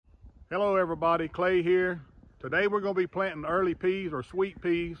Hello everybody, Clay here. Today we're going to be planting early peas or sweet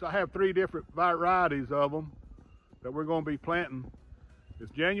peas. I have 3 different varieties of them that we're going to be planting.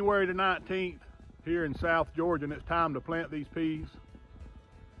 It's January the 19th here in South Georgia and it's time to plant these peas.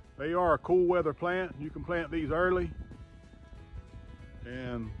 They are a cool weather plant. You can plant these early.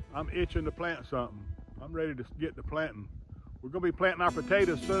 And I'm itching to plant something. I'm ready to get to planting. We're going to be planting our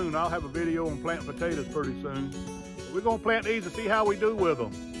potatoes soon. I'll have a video on planting potatoes pretty soon. But we're going to plant these and see how we do with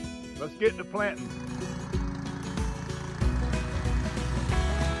them. Let's get to planting.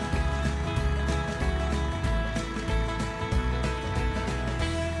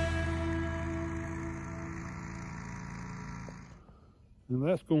 And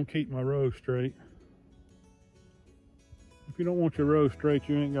that's going to keep my row straight. If you don't want your row straight,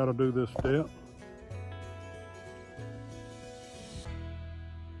 you ain't got to do this step.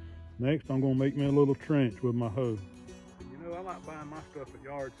 Next, I'm going to make me a little trench with my hoe. You know, I like buying my stuff at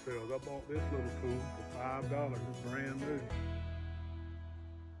yard sales. I bought this little tool for $5. It's brand new.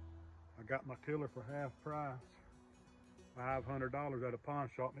 I got my tiller for half price, $500 at a pawn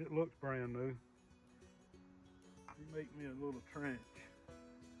shop. It looks brand new. You make me a little trench.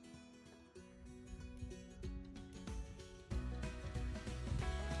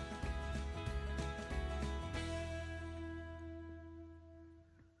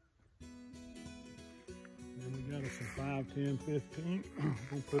 And we got us some 5, 10, 15.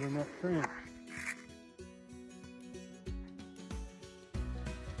 We'll put in that trench.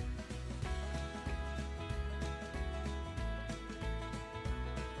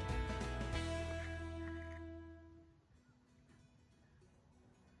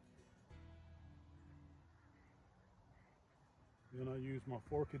 Then I use my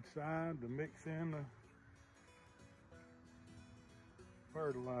forked side to mix in the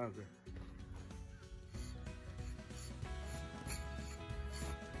fertilizer.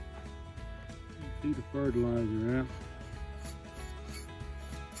 See the fertilizer out.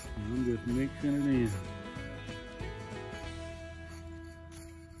 And I'm just mixing it in. It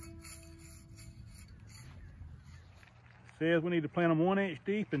says we need to plant them 1 inch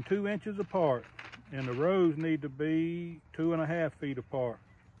deep and 2 inches apart. And the rows need to be 2.5 feet apart.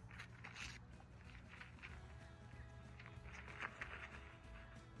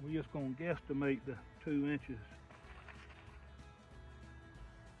 We're just gonna guesstimate the 2 inches.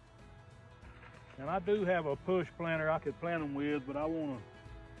 And I do have a push planter I could plant them with, but I want to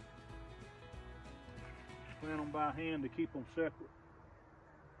plant them by hand to keep them separate.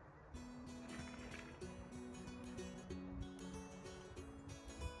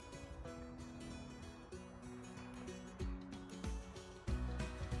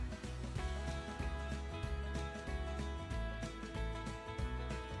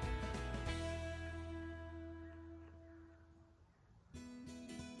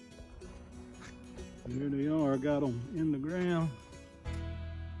 There they are, I got them in the ground.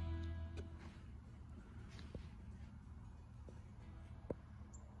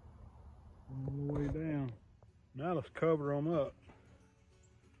 All the way down. Now let's cover them up.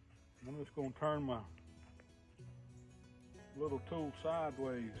 I'm just going to turn my little tool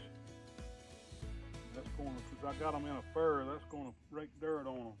sideways. That's going to, since I got them in a furrow, that's going to rake dirt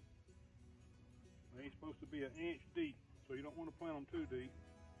on them. They ain't supposed to be 1 inch deep, so you don't want to plant them too deep.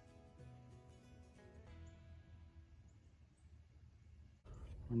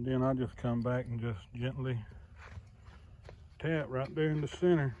 And then I just come back and just gently tap right there in the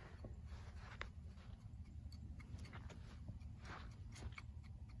center.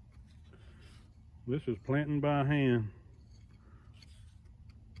 This is planting by hand.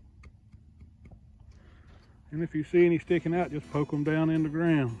 And if you see any sticking out, just poke them down in the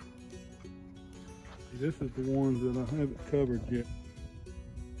ground. This is the ones that I haven't covered yet.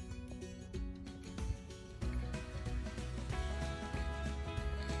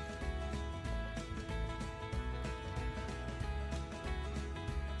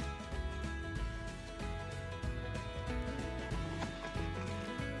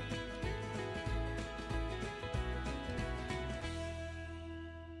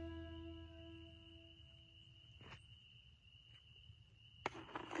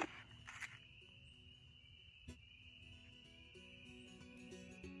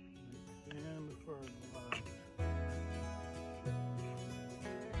 And the fertilizer.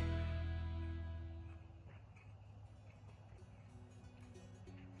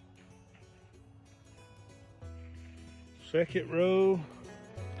 Second row,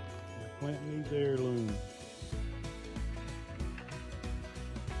 we're planting these heirlooms.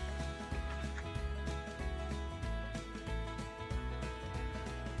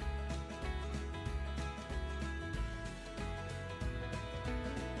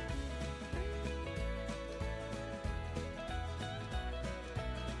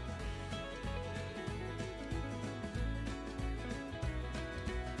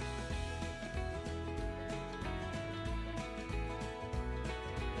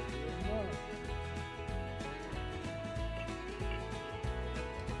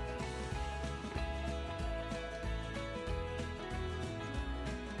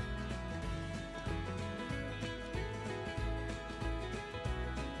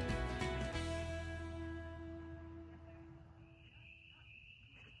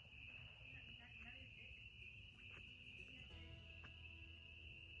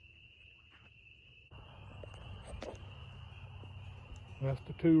 That's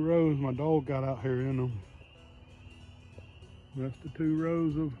the 2 rows my dog got out here in them. That's the 2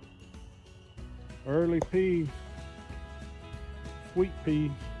 rows of early peas, sweet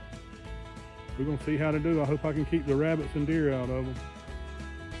peas. We're gonna see how to do. I hope I can keep the rabbits and deer out of them.